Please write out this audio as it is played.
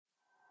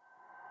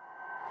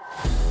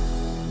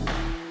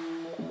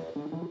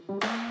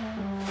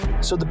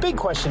So the big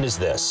question is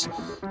this: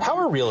 how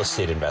are real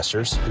estate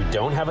investors who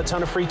don't have a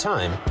ton of free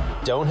time,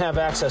 don't have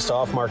access to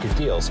off-market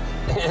deals,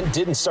 and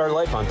didn't start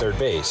life on third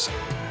base,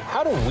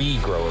 how do we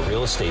grow a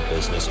real estate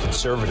business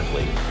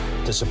conservatively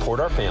to support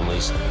our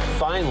families,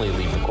 finally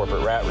leave the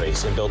corporate rat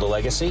race, and build a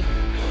legacy?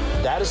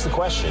 That is the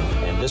question,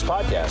 and this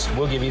podcast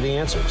will give you the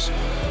answers.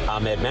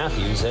 I'm Ed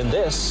Matthews, and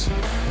this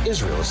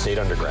is Real Estate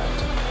Underground.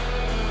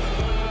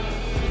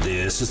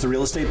 This is the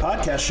Real Estate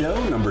Podcast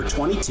Show, number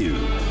 22.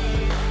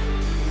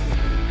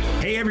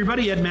 Hey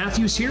everybody, Ed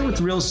Matthews here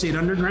with Real Estate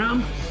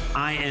Underground.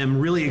 I am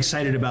really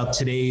excited about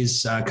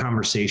today's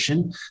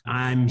conversation.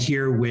 I'm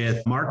here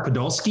with Mark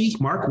Podolsky.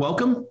 Mark,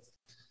 welcome.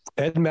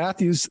 Ed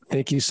Matthews,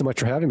 thank you so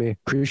much for having me.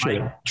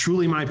 Appreciate it.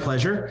 Truly my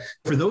pleasure.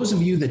 For those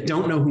of you that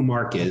don't know who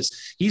Mark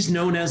is, he's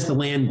known as the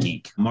land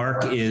geek.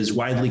 Mark is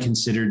widely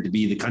considered to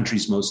be the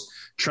country's most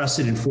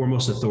trusted and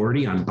foremost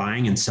authority on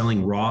buying and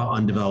selling raw,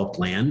 undeveloped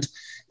land.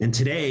 And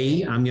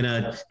today I'm going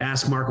to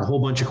ask Mark a whole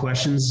bunch of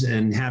questions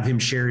and have him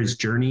share his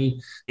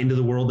journey into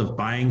the world of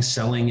buying,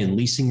 selling, and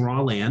leasing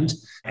raw land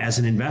as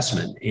an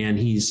investment. And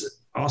he's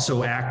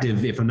also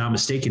active, if I'm not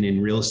mistaken,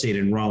 in real estate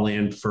and raw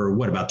land for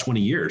about 20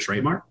 years,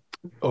 right, Mark?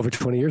 Over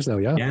 20 years now,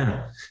 yeah.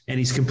 Yeah. And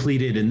he's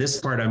completed, and this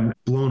part I'm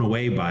blown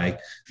away by,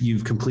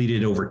 you've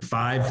completed over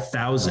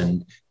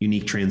 5,000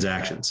 unique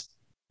transactions.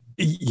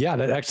 Yeah,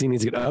 that actually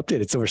needs to get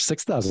updated. It's over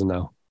 6,000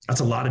 now.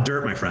 That's a lot of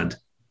dirt, my friend.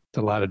 It's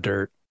a lot of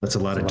dirt. That's a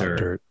lot of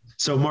dirt.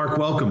 So Mark,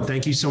 welcome.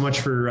 Thank you so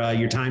much for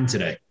your time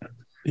today.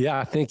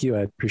 Yeah, thank you. I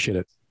appreciate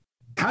it.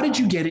 How did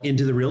you get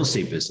into the real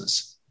estate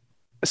business?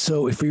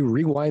 So if we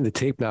rewind the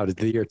tape now to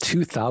the year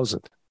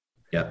 2000,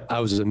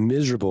 I was a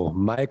miserable,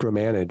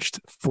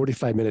 micromanaged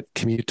 45-minute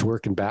commute to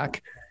work and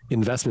back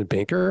investment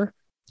banker,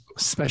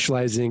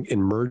 specializing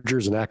in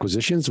mergers and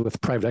acquisitions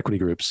with private equity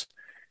groups.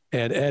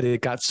 And Ed,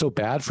 it got so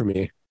bad for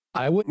me,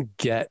 I wouldn't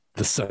get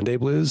the Sunday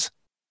blues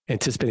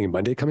anticipating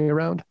Monday coming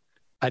around.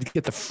 I'd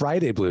get the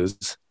Friday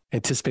blues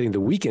anticipating the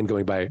weekend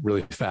going by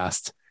really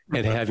fast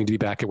and having to be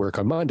back at work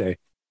on Monday.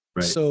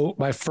 Right. So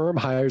my firm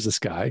hires this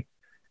guy,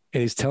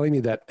 and he's telling me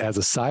that as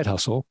a side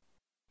hustle,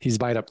 he's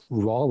buying up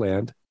raw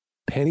land,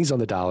 pennies on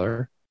the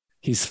dollar.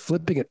 He's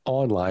flipping it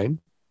online,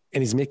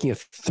 and he's making a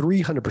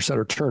 300%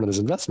 return on his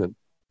investment.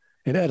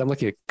 And Ed, I'm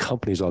looking at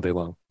companies all day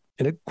long,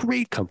 and a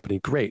great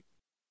company,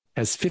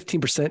 has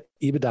 15%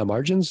 EBITDA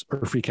margins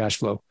or free cash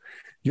flow.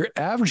 Your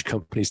average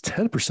company is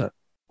 10%.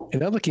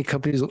 And I'm looking at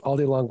companies all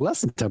day long,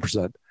 less than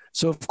 10%.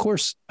 So of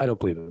course I don't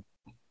believe it.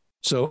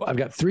 So I've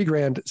got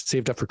 $3,000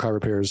 saved up for car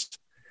repairs.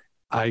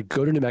 I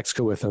go to New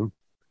Mexico with him,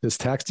 this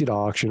tax deed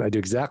auction. I do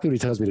exactly what he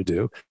tells me to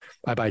do.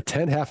 I buy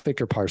 10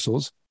 half-acre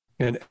parcels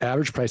at an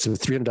average price of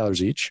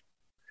 $300 each.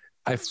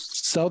 I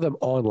sell them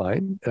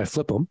online and I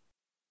flip them.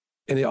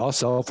 And they all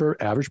sell for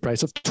average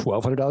price of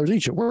 $1,200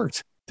 each. It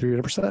worked,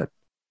 300%.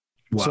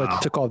 Wow. So I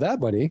took all that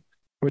money,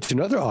 went to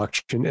another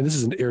auction, and this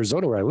is in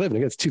Arizona where I live, and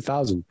it gets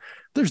 2,000.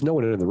 There's no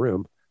one in the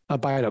room. I'm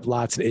buying up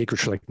lots and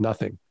acres for like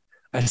nothing.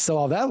 I sell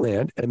all that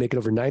land and I make it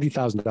over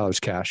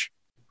 $90,000 cash.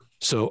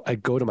 So I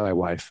go to my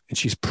wife, and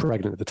she's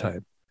pregnant at the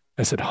time.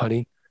 I said,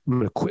 honey, I'm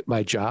going to quit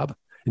my job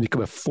and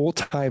become a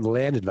full-time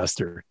land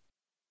investor.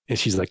 And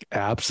she's like,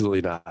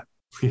 absolutely not.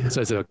 Yeah.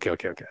 So I said,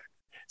 okay.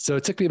 So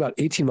it took me about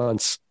 18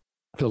 months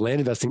for the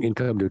land investing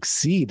income to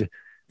exceed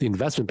the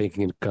investment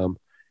banking income.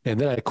 And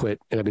then I quit,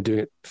 and I've been doing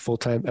it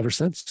full-time ever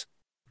since.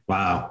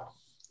 Wow.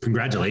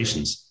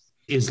 Congratulations.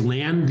 Is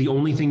land the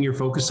only thing you're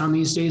focused on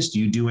these days? Do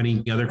you do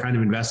any other kind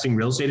of investing,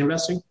 real estate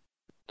investing?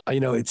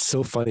 It's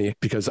so funny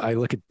because I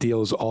look at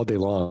deals all day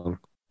long.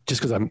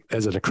 Just because I'm,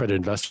 as an accredited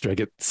investor, I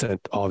get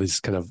sent all these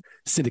kind of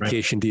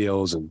syndication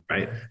deals and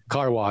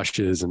car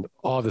washes and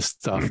all this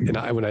stuff. And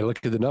when I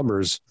look at the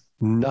numbers,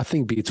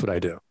 nothing beats what I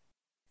do.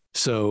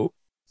 So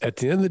at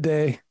the end of the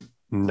day,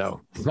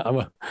 no, I'm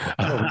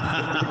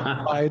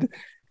wide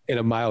and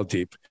a mile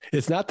deep.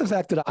 It's not the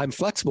fact that I'm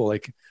flexible.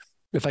 Like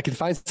if I could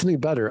find something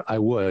better, I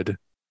would.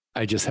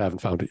 I just haven't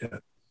found it yet.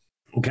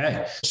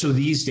 Okay. So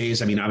these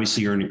days,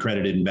 obviously you're an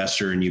accredited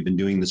investor and you've been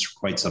doing this for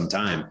quite some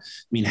time.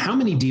 How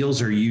many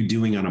deals are you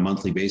doing on a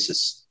monthly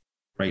basis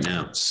right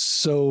now?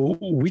 So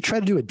we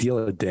try to do a deal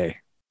a day.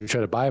 We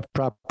try to buy a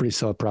property,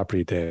 sell a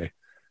property a day.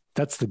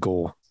 That's the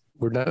goal.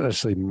 We're not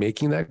necessarily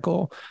making that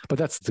goal, but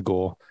that's the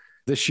goal.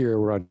 This year,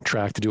 we're on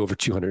track to do over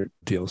 200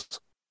 deals.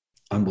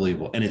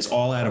 Unbelievable. And it's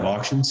all out of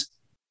auctions?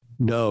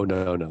 No.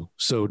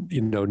 So,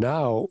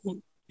 now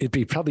it'd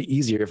be probably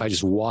easier if I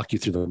just walk you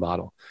through the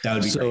model. That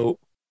would be great.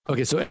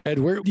 Okay. So Ed,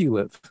 where do you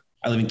live?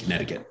 I live in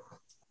Connecticut.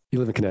 You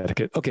live in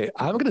Connecticut. Okay.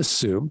 I'm going to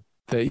assume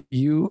that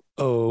you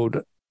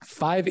owed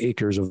 5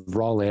 acres of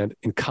raw land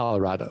in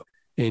Colorado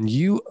and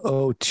you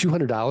owe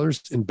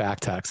 $200 in back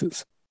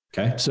taxes.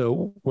 Okay.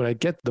 So when I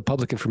get the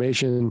public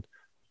information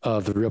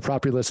of the real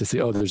property list, I say,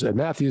 there's Ed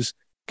Matthews,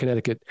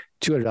 Connecticut,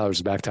 $200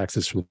 in back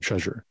taxes from the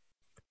treasurer.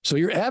 So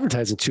you're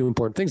advertising 2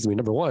 important things to me.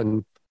 Number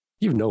one,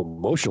 you have no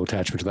emotional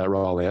attachment to that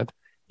raw land.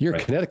 You're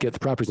in Connecticut, the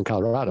property's in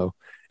Colorado.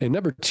 And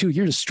number 2,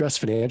 you're distressed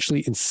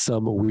financially in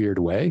some weird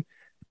way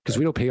because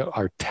we don't pay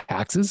our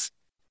taxes.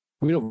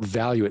 We don't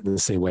value it in the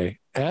same way.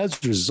 As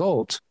a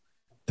result,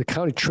 the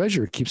county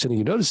treasurer keeps sending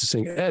you notices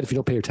saying, Ed, if you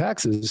don't pay your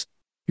taxes,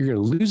 you're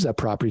going to lose that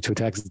property to a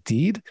tax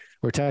deed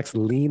or a tax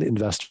lien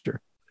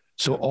investor.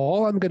 So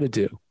all I'm going to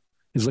do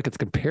is look at the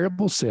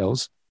comparable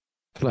sales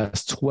for the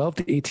last 12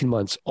 to 18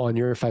 months on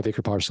your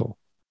 5-acre parcel.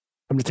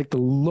 I'm going to take the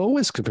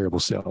lowest comparable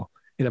sale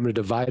and I'm going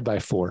to divide by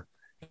 4.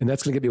 And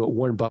that's going to give me what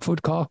Warren Buffett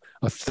would call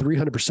a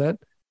 300%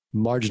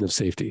 margin of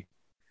safety.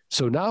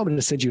 So now I'm going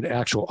to send you an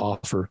actual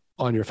offer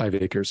on your 5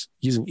 acres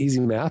using easy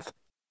math.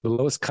 The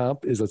lowest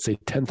comp is, let's say,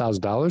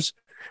 $10,000.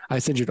 I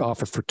send you an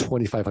offer for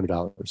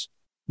 $2,500.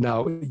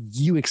 Now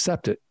you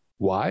accept it.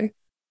 Why?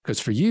 Because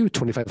for you,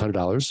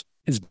 $2,500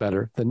 is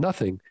better than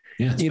nothing.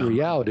 Yeah, in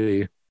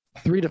reality,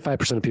 3 to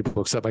 5% of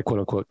people accept my quote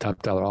unquote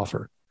top dollar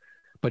offer.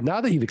 But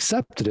now that you've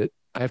accepted it,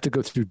 I have to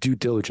go through due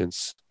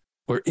diligence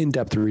or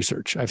in-depth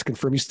research. I have to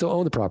confirm you still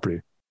own the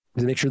property,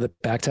 to make sure that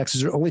back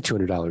taxes are only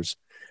 $200,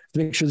 to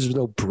make sure there's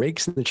no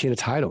breaks in the chain of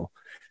title,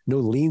 no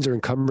liens or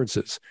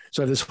encumbrances.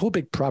 So I have this whole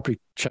big property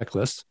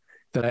checklist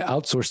that I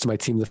outsource to my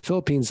team in the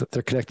Philippines.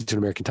 They're connected to an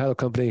American title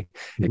company.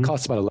 It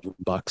costs about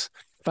 $11.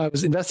 If I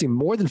was investing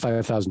more than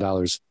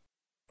 $5,000,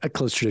 I'd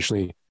close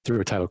traditionally through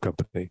a title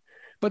company.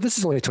 But this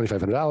is only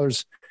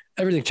 $2,500.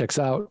 Everything checks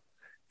out.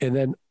 And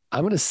then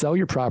I'm going to sell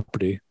your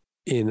property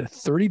in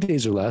 30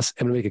 days or less.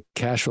 I'm going to make a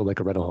cash flow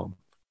like a rental home.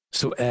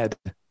 So Ed,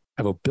 I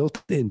have a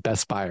built-in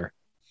best buyer.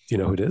 Do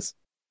you know who it is?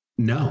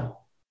 No.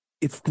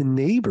 It's the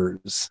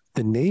neighbors.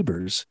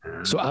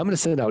 So I'm going to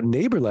send out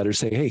neighbor letters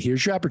saying, hey,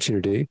 here's your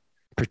opportunity.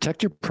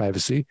 Protect your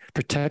privacy,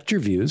 protect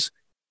your views,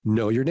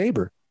 know your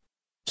neighbor.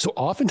 So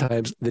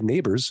oftentimes the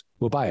neighbors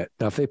will buy it.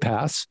 Now, if they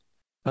pass,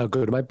 I'll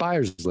go to my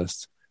buyers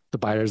list. The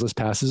buyers list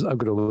passes, I'll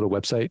go to a little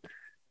website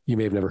you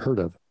may have never heard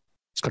of.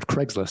 It's called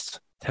Craigslist,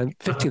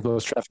 15th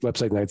most trafficked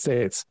website in the United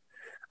States.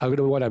 I'll go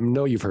to what I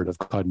know you've heard of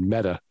called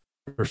Meta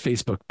or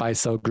Facebook,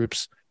 buy-sell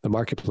groups, the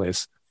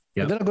marketplace.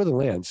 Yep. And then I'll go to the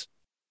lands,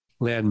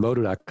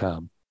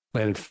 landmodo.com,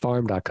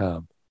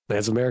 landfarm.com,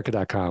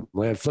 landsamerica.com,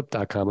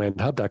 landflip.com,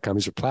 landhub.com.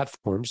 These are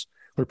platforms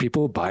where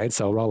people buy and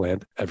sell raw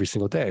land every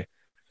single day.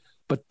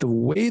 But the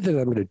way that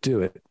I'm going to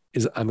do it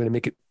is I'm going to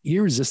make it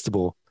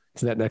irresistible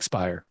to that next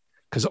buyer.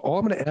 Because all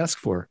I'm going to ask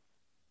for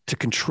to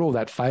control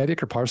that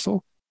 5-acre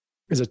parcel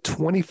is a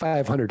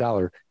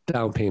 $2,500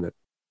 down payment.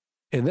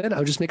 And then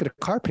I'll just make it a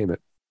car payment.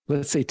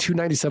 Let's say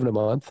 $297 a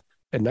month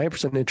and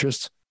 9%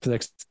 interest for the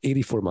next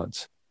 84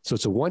 months. So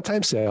it's a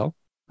one-time sale.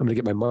 I'm going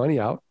to get my money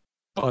out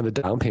on the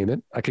down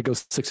payment. I could go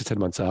 6 to 10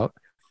 months out.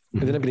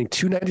 And then I'm getting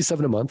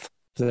 $297 a month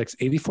for the next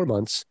 84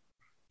 months.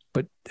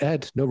 But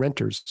Ed, no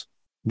renters,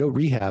 no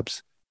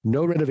rehabs,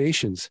 no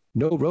renovations,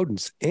 no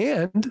rodents.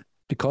 And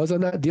because I'm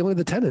not dealing with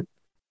the tenant,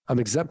 I'm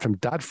exempt from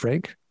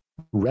Dodd-Frank,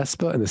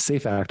 RESPA, and the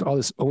SAFE Act, all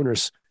this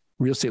onerous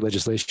real estate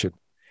legislation.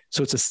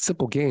 So it's a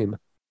simple game.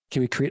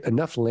 Can we create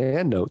enough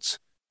land notes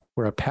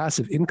where our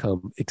passive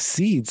income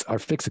exceeds our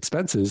fixed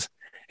expenses?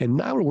 And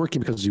now we're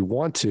working because we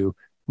want to,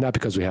 not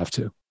because we have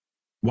to.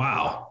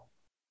 Wow.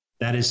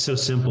 That is so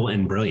simple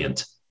and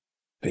brilliant.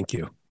 Thank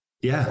you.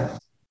 Yeah.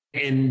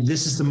 And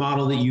this is the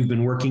model that you've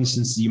been working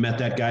since you met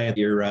that guy at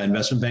your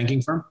investment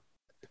banking firm?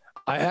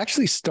 I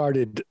actually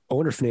started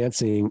owner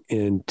financing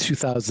in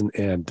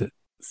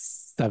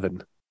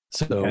 2007.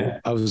 So okay.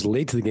 I was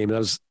late to the game.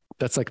 And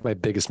that's like my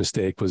biggest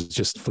mistake was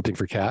just flipping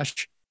for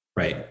cash.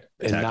 Right.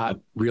 And not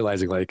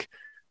realizing like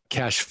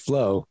cash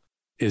flow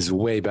is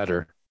way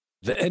better.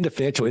 The end of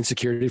financial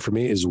insecurity for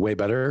me is way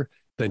better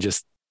than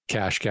just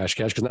cash.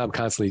 Because now I'm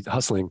constantly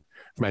hustling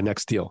for my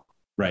next deal.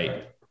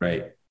 Right.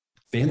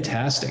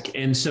 Fantastic.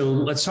 And so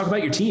let's talk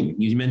about your team.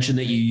 You mentioned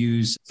that you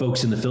use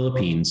folks in the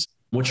Philippines.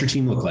 What's your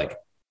team look like?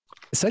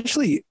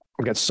 Essentially,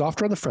 I've got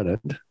software on the front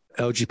end,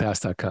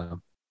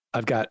 lgpass.com.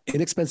 I've got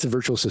inexpensive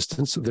virtual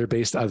assistants. They're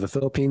based out of the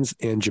Philippines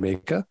and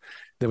Jamaica.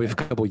 Then we have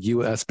a couple of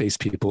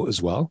US-based people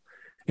as well.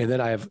 And then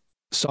I have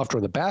software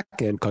on the back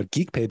end called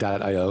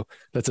geekpay.io.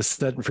 That's a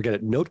set and forget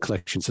it note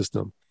collection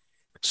system.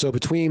 So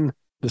between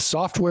the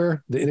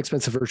software, the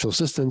inexpensive virtual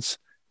assistants,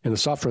 and the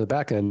software on the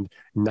back end,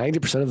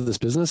 90% of this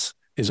business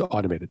is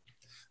automated.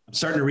 I'm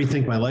starting to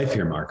rethink my life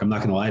here, Mark. I'm not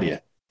going to lie to you.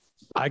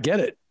 I get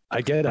it.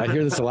 I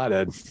hear this a lot,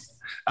 Ed.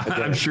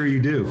 I'm sure you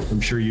do.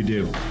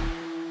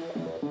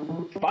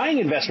 Buying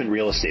investment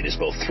real estate is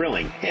both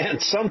thrilling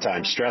and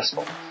sometimes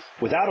stressful.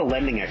 Without a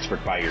lending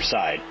expert by your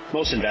side,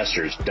 most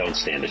investors don't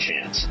stand a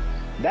chance.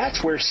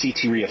 That's where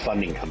CT RIA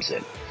Funding comes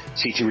in.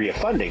 CT RIA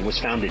Funding was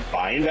founded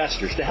by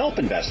investors to help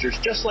investors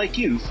just like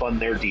you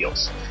fund their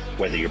deals.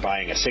 Whether you're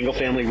buying a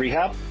single-family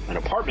rehab, an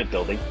apartment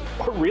building,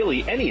 or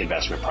really any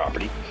investment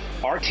property,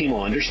 our team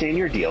will understand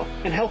your deal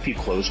and help you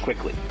close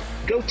quickly.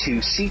 Go to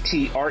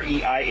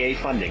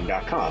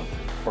ctreiafunding.com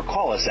or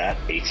call us at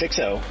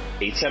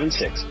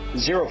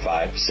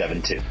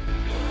 860-876-0572.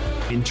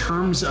 In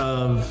terms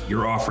of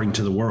your offering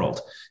to the world,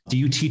 do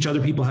you teach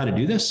other people how to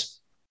do this?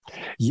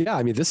 Yeah,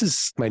 I mean, this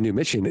is my new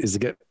mission, is to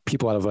get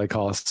people out of what I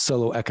call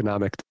solo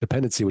economic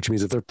dependency, which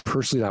means if they're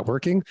personally not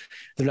working,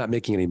 they're not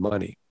making any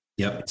money.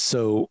 Yep.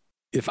 So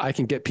if I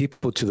can get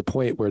people to the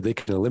point where they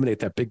can eliminate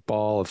that big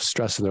ball of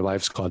stress in their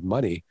lives called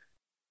money,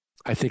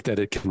 I think that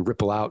it can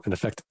ripple out and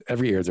affect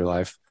every area of their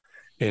life.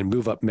 and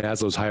move up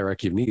Maslow's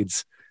hierarchy of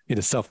needs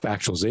into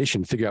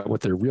self-actualization, figure out what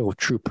their real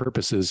true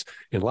purpose is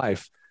in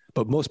life.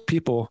 But most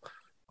people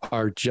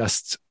are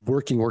just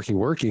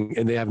working,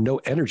 and they have no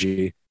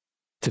energy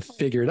to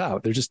figure it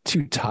out. They're just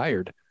too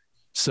tired.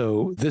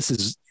 So this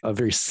is a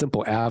very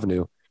simple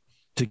avenue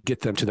to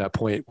get them to that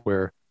point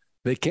where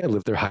they can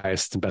live their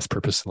highest and best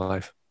purpose in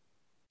life.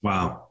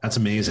 Wow, that's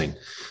amazing.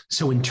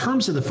 So in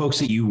terms of the folks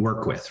that you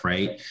work with,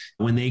 right,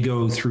 when they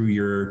go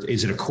through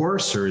is it a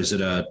course or is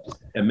it a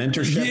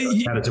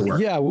mentorship? How does it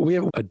work? Yeah, we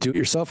have a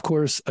do-it-yourself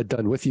course, a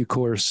done-with-you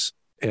course,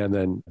 and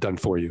then done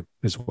for you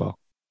as well.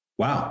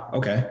 Wow.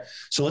 Okay.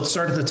 So let's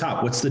start at the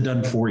top. What's the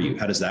done for you?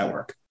 How does that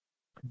work?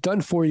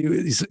 Done for you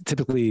is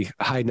typically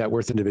high net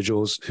worth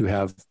individuals who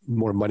have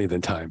more money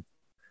than time.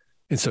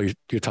 And so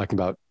you're talking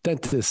about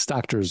dentists,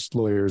 doctors,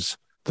 lawyers,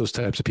 those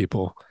types of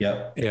people.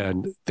 Yeah.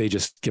 And they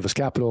just give us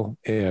capital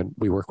and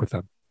we work with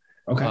them.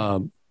 Okay.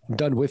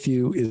 Done with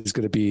you is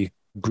going to be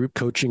group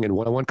coaching and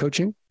one-on-one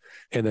coaching.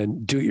 And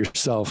then do it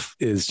yourself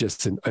is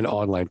just an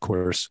online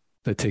course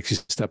that takes you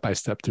step by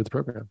step through the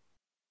program.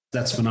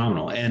 That's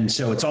phenomenal. And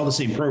so it's all the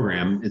same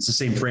program. It's the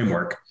same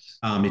framework.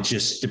 It's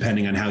just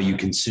depending on how you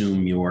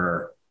consume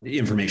your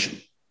information.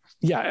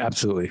 Yeah,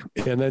 absolutely.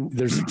 And then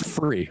there's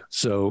free.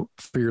 So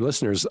for your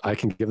listeners, I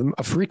can give them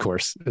a free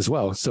course as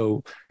well.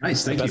 So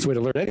nice. The best way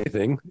to learn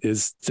anything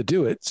is to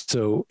do it.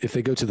 So if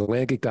they go to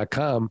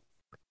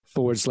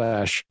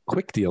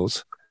thelandgeek.com/quick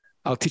deals,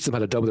 I'll teach them how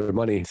to double their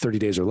money 30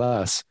 days or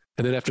less.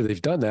 And then after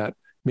they've done that,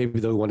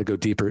 maybe they'll want to go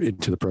deeper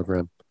into the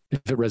program if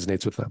it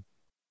resonates with them.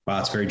 Wow,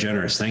 that's very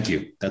generous. Thank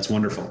you. That's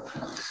wonderful.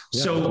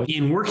 Yeah. So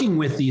in working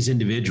with these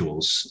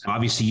individuals,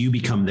 obviously you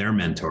become their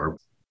mentor.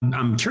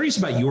 I'm curious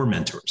about your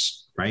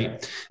mentors,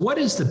 right? What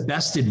is the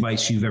best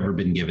advice you've ever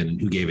been given and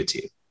who gave it to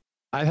you?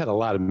 I've had a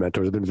lot of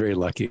mentors. I've been very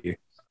lucky.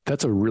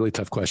 That's a really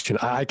tough question.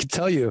 I could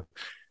tell you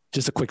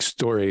just a quick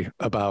story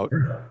about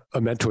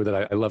a mentor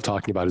that I love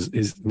talking about.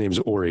 His name is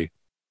Ori.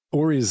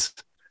 Ori's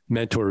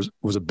mentor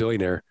was a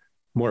billionaire,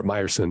 Mort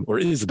Meyerson, or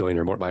is a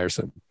billionaire, Mort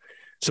Meyerson.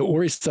 So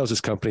Ori sells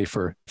his company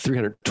for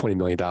 $320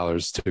 million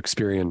to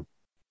Experian.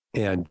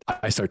 And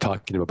I start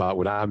talking to him about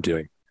what I'm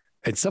doing.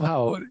 And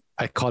somehow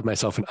I called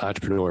myself an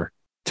entrepreneur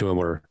to him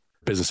or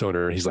business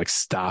owner. And he's like,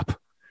 stop.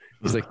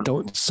 He's like,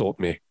 don't insult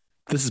me.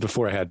 This is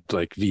before I had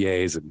like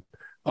VAs and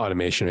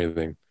automation or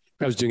anything.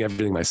 I was doing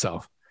everything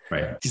myself.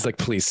 Right. He's like,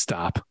 please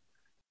stop.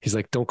 He's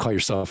like, don't call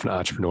yourself an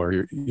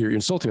entrepreneur. You're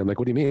insulting me. I'm like,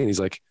 what do you mean? He's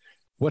like,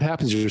 what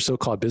happens to your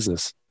so-called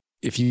business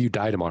if you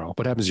die tomorrow?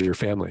 What happens to your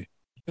family?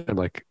 And I'm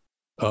like,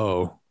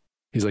 oh,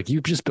 he's like,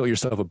 you just built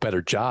yourself a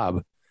better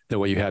job than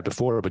what you had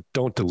before, but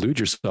don't delude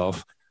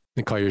yourself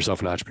and call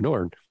yourself an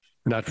entrepreneur.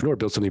 An entrepreneur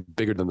builds something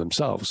bigger than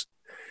themselves.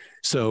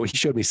 So he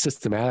showed me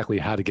systematically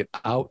how to get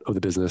out of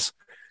the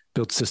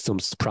build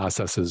systems,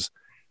 processes,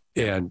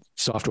 and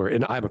software.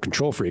 And I'm a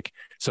control freak.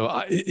 So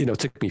it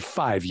took me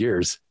 5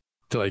 years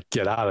to like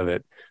get out of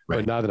it. Right.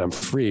 But now that I'm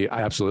free,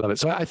 I absolutely love it.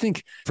 So I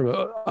think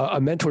from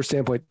a mentor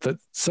standpoint, that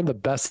some of the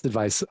best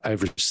advice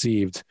I've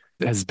received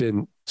has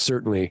been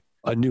certainly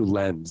a new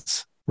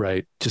lens,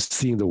 right? Just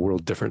seeing the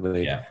world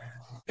differently. Yeah.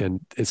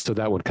 And so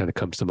that one kind of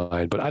comes to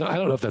mind, but I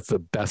don't know if that's the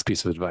best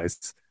piece of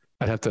advice.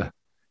 I'd have to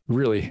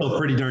really. Well,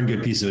 pretty darn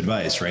good piece of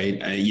advice, right?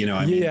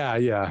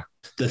 Yeah.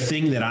 The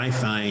thing that I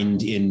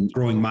find in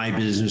growing my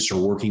business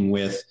or working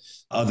with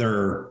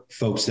other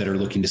folks that are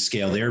looking to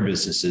scale their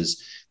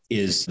businesses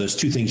is those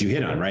two things you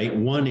hit on, right?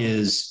 One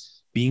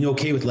is being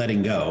okay with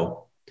letting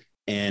go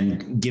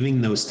and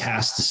giving those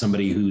tasks to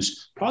somebody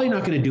who's probably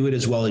not going to do it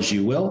as well as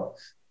you will,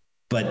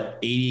 but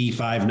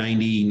 85,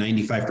 90,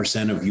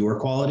 95% of your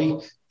quality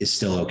is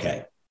still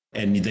okay.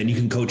 And then you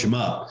can coach them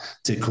up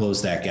to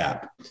close that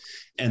gap.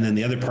 And then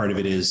the other part of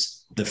it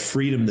is the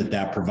freedom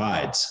that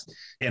provides.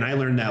 And I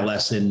learned that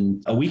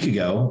lesson a week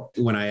ago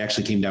when I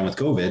actually came down with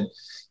COVID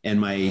and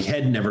my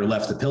head never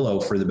left the pillow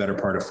for the better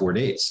part of 4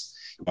 days.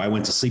 I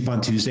went to sleep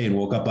on Tuesday and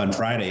woke up on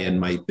Friday and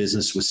my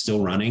business was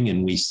still running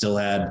and we still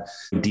had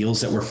deals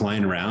that were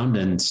flying around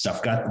and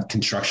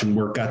construction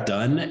work got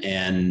done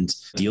and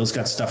deals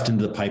got stuffed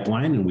into the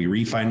pipeline and we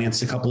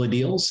refinanced a couple of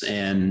deals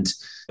and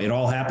it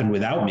all happened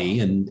without me.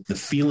 And the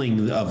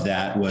feeling of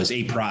that was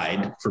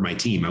pride for my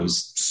team. I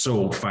was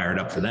so fired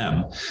up for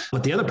them.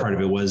 But the other part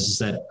of it was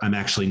that I'm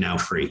actually now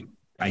free.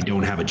 I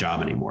don't have a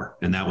job anymore.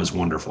 And that was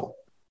wonderful.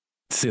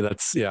 See,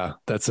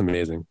 that's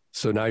amazing.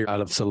 So now you're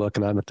out of solo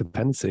economic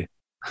dependency.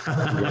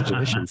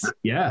 Congratulations.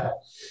 Yeah,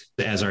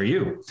 as are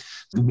you.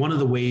 One of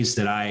the ways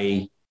that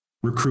I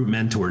recruit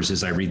mentors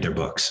is I read their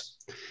books.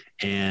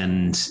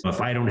 And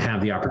if I don't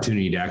have the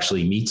opportunity to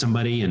actually meet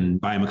somebody and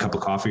buy them a cup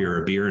of coffee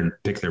or a beer and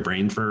pick their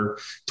brain for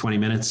 20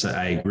 minutes,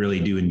 I really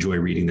do enjoy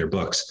reading their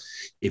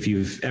books. If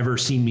you've ever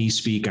seen me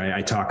speak,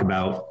 I talk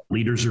about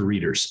leaders or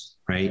readers,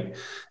 right?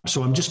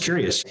 So I'm just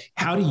curious,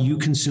 how do you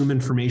consume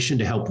information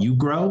to help you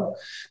grow,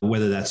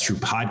 whether that's through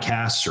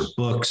podcasts or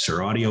books or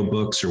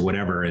audiobooks or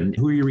whatever? And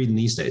who are you reading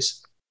these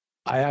days?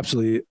 I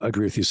absolutely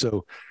agree with you.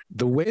 So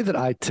the way that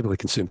I typically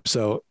consume,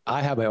 so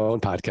I have my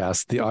own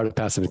podcast, the Art of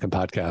Passive Income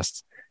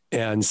podcast.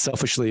 And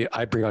selfishly,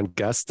 I bring on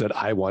guests that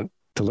I want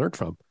to learn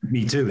from.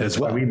 Me too. That's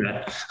why we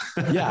met.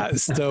 Yeah.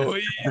 So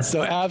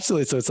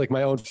absolutely. So it's like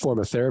my own form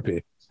of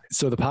therapy.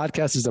 So the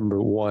podcast is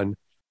number one.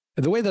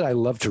 And the way that I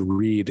love to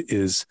read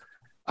is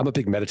I'm a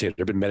big meditator.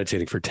 I've been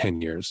meditating for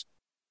 10 years.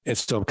 And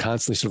so I'm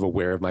constantly sort of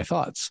aware of my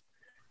thoughts.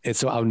 And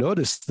so I'll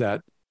notice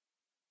that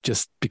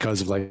just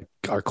because of like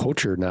our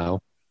culture now,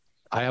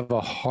 I have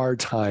a hard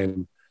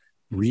time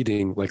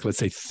reading, like, let's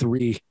say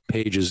 3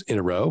 pages in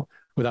a row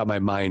without my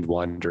mind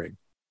wandering.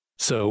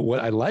 So what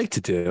I like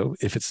to do,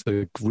 if it's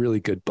a really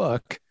good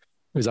book,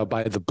 is I'll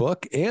buy the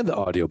book and the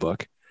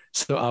audiobook.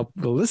 So I'll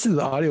listen to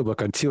the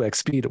audiobook on 2x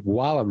speed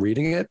while I'm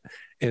reading it.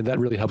 And that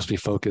really helps me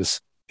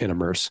focus and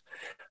immerse.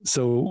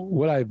 So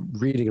what I'm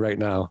reading right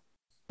now,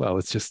 well,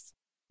 let's just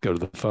go to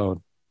the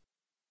phone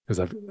because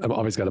I've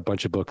always got a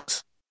bunch of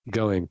books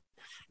going.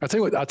 I'll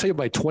tell you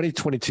my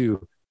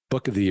 2022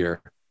 book of the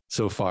year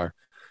so far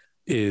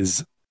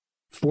is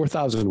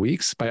 4,000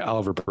 Weeks by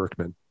Oliver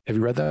Burkeman. Have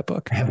you read that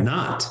book? I have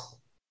not.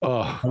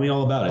 Oh, tell me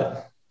all about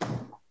it.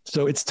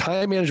 So it's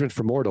time management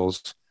for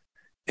mortals.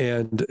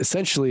 And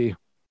essentially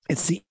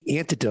it's the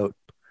antidote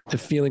to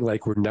feeling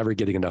like we're never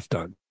getting enough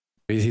done.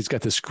 He's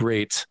got this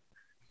great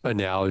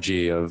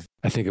analogy of,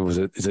 I think is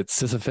it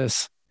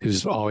Sisyphus,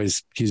 who's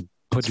always, he's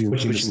pushing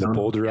the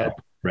boulder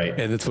up, right?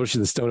 And it's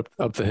pushing the stone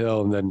up the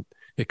hill, and then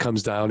it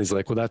comes down. He's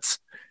like, well, that's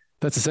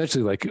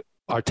essentially like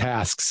our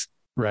tasks,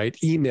 right?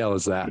 Email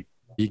is that.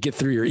 You get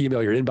through your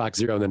email, your inbox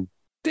 0, and then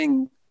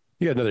ding,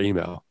 you got another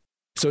email.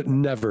 So it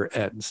never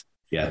ends.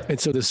 Yeah. And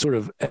so this sort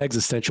of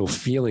existential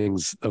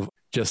feelings of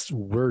just,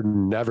 we're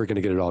never going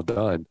to get it all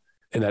done.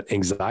 And that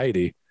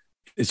anxiety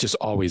is just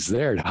always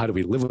there. How do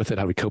we live with it?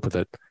 How do we cope with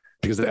it?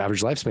 Because the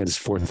average lifespan is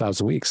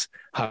 4,000 weeks.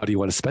 How do you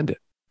want to spend it?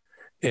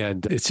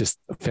 And it's just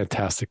a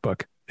fantastic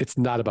book. It's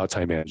not about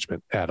time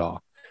management at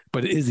all,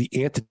 but it is the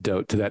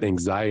antidote to that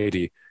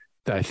anxiety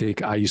that I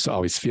think I used to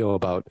always feel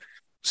about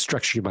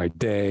structuring my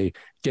day,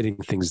 getting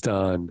things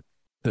done,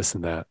 this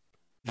and that.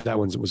 That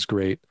one was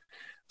great.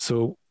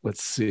 So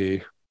let's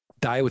see.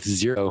 Die with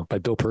Zero by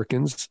Bill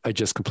Perkins. I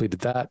just completed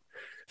that.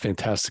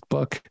 Fantastic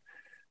book.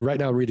 Right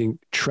now I'm reading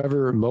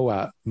Trevor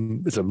Moawad.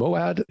 Is it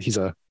Moawad? He's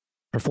a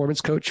performance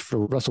coach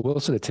for Russell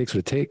Wilson. It Takes What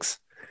It Takes.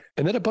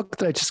 And then a book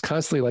that I just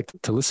constantly like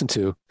to listen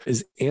to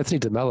is Anthony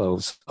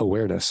DeMello's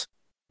Awareness,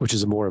 which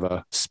is more of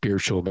a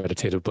spiritual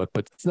meditative book,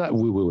 but it's not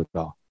woo-woo at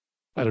all.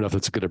 I don't know if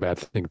that's a good or bad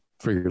thing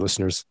for your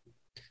listeners.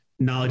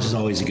 Knowledge is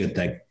always a good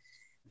thing.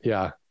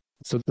 Yeah.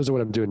 So those are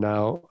what I'm doing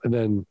now. And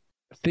then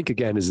Think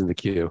Again is in the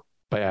queue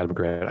by Adam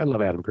Grant. I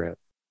love Adam Grant.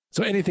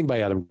 So anything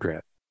by Adam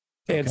Grant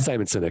and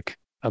Simon Sinek.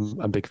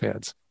 I'm big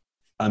fans.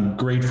 I'm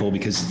grateful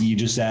because you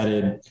just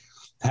added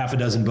half a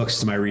dozen books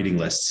to my reading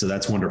list. So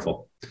that's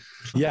wonderful.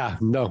 Yeah,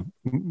 no,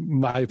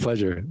 my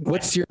pleasure.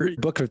 What's your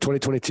book of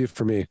 2022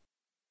 for me?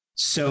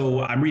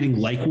 So I'm reading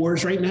Like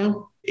Wars right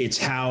now. It's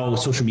how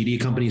social media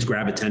companies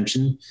grab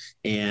attention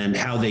and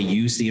how they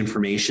use the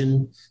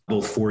information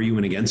both for you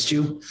and against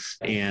you.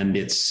 And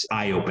it's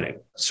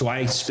eye-opening. So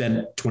I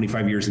spent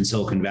 25 years in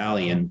Silicon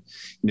Valley, and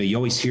you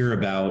always hear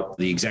about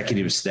the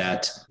executives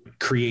that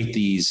create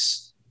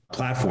these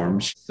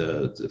platforms,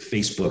 the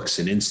Facebooks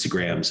and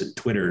Instagrams and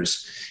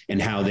Twitters, and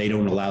how they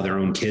don't allow their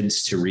own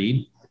kids to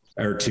read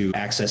or to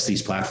access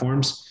these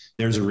platforms.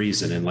 There's a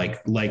reason. And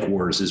like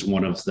Wars is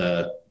one of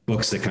the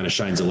books that kind of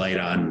shines a light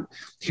on,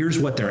 here's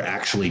what they're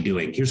actually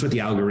doing. Here's what the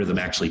algorithm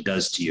actually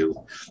does to you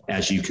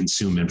as you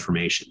consume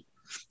information.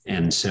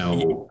 And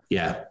so,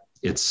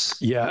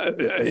 it's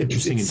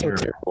interesting and so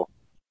terrible.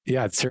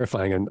 Yeah, it's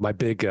terrifying. And my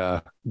big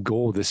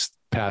goal this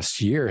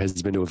past year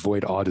has been to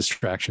avoid all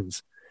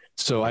distractions.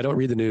 So I don't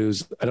read the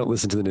news. I don't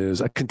listen to the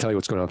news. I couldn't tell you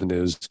what's going on in the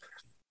news.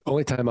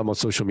 Only time I'm on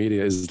social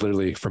media is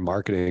literally for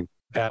marketing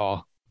at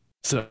all.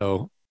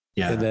 So,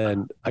 and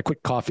then I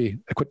quit coffee.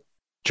 I quit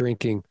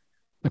drinking.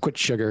 I quit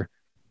sugar.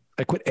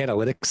 I quit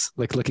analytics,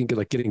 like looking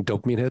at getting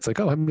dopamine hits. Like,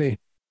 oh, how many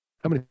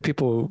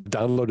people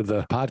downloaded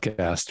the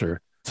podcast or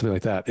something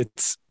like that?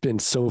 It's been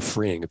so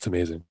freeing. It's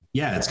amazing.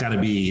 Yeah, it's got to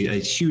be a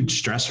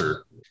huge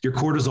stressor. Your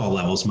cortisol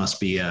levels must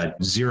be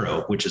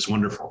 0, which is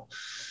wonderful.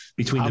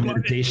 Between the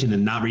meditation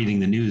and not reading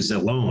the news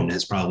alone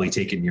has probably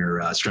taken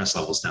your stress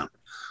levels down.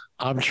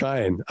 I'm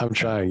trying.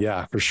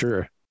 Yeah, for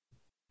sure.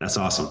 That's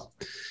awesome.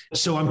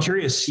 So I'm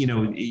curious,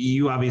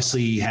 you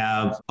obviously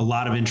have a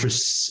lot of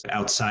interests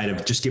outside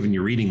of just given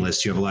your reading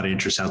list. You have a lot of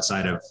interests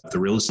outside of the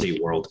real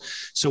estate world.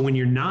 So when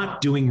you're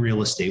not doing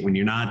real estate, when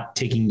you're not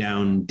taking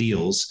down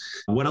deals,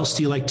 what else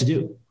do you like to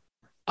do?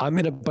 I'm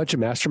in a bunch of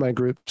mastermind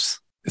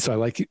groups.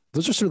 So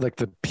those are sort of like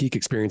the peak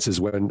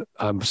experiences when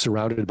I'm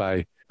surrounded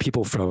by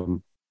people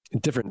from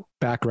different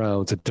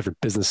backgrounds and different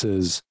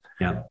businesses,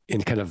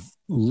 and kind of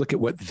look at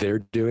what they're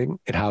doing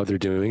and how they're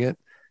doing it.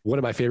 One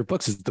of my favorite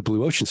books is The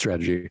Blue Ocean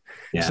Strategy.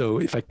 Yeah. So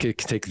if I could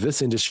take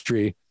this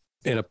industry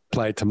and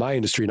apply it to my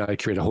industry, now I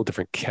create a whole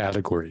different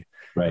category.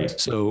 Right.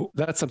 So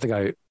that's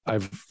something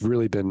I've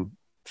really been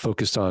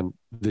focused on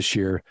this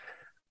year.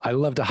 I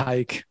love to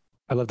hike.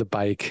 I love to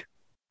bike,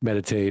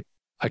 meditate.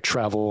 I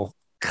travel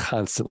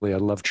constantly. I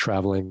love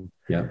traveling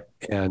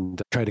and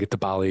trying to get to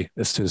Bali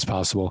as soon as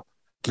possible,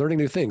 learning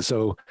new things.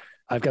 So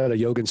I've got a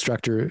yoga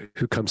instructor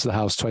who comes to the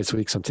house twice a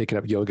week. So I'm taking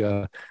up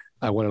yoga.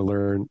 I want to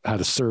learn how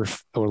to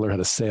surf. I want to learn how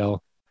to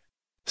sail.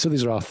 So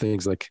these are all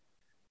things like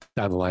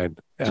down the line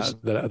that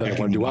I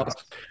want to do well.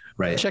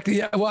 Right.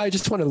 I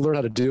just want to learn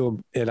how to do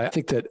them. And I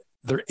think that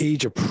they're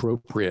age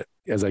appropriate.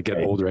 As I get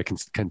older, I can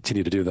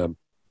continue to do them.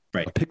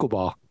 Right.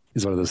 Pickleball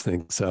is one of those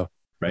things. So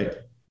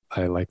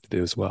I like to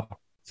do as well.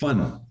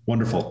 Fun.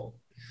 Wonderful.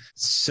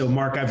 So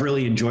Mark, I've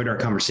really enjoyed our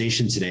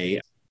conversation today.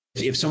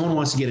 If someone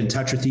wants to get in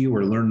touch with you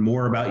or learn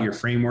more about your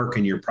framework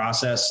and your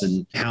process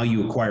and how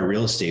you acquire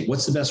real estate,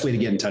 what's the best way to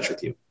get in touch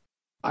with you?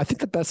 I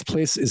think the best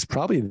place is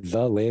probably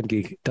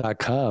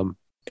thelandgeek.com,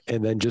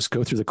 and then just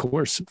go through the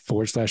course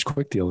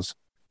 /quick deals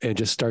and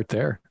just start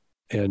there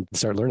and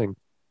start learning.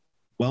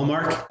 Well,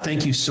 Mark,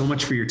 thank you so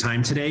much for your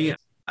time today.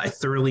 I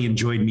thoroughly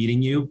enjoyed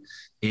meeting you,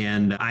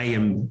 and I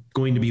am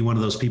going to be one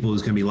of those people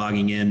who's going to be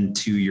logging in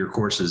to your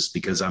courses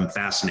because I'm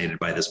fascinated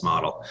by this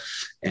model,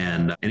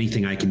 and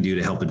anything I can do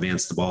to help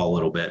advance the ball a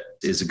little bit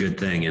is a good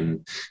thing.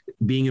 And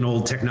being an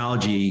old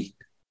technology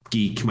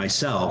geek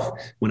myself,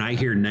 when I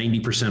hear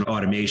 90%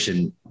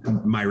 automation,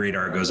 my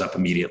radar goes up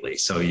immediately.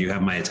 So you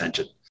have my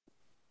attention.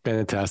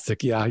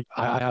 Fantastic. Yeah.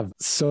 I have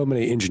so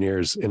many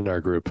engineers in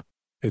our group.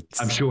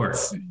 I'm sure.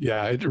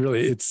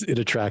 It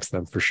attracts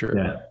them for sure.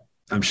 Yeah,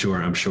 I'm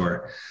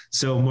sure.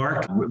 So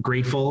Mark,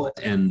 grateful.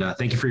 And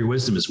thank you for your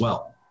wisdom as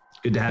well.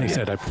 Good to have you.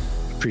 Ed, I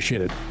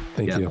appreciate it.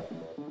 Thank you.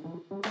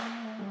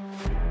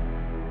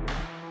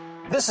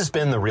 This has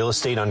been the Real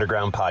Estate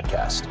Underground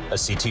Podcast, a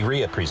CT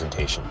RIA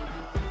presentation.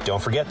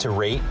 Don't forget to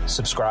rate,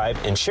 subscribe,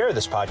 and share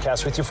this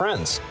podcast with your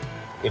friends.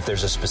 If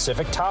there's a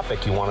specific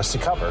topic you want us to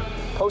cover,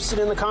 post it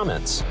in the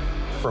comments.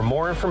 For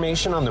more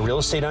information on the Real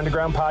Estate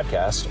Underground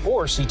Podcast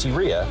or CT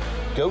RIA,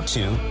 go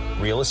to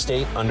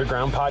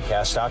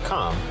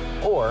realestateundergroundpodcast.com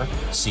or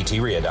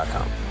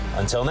ctria.com.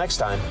 Until next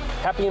time,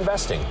 happy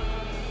investing.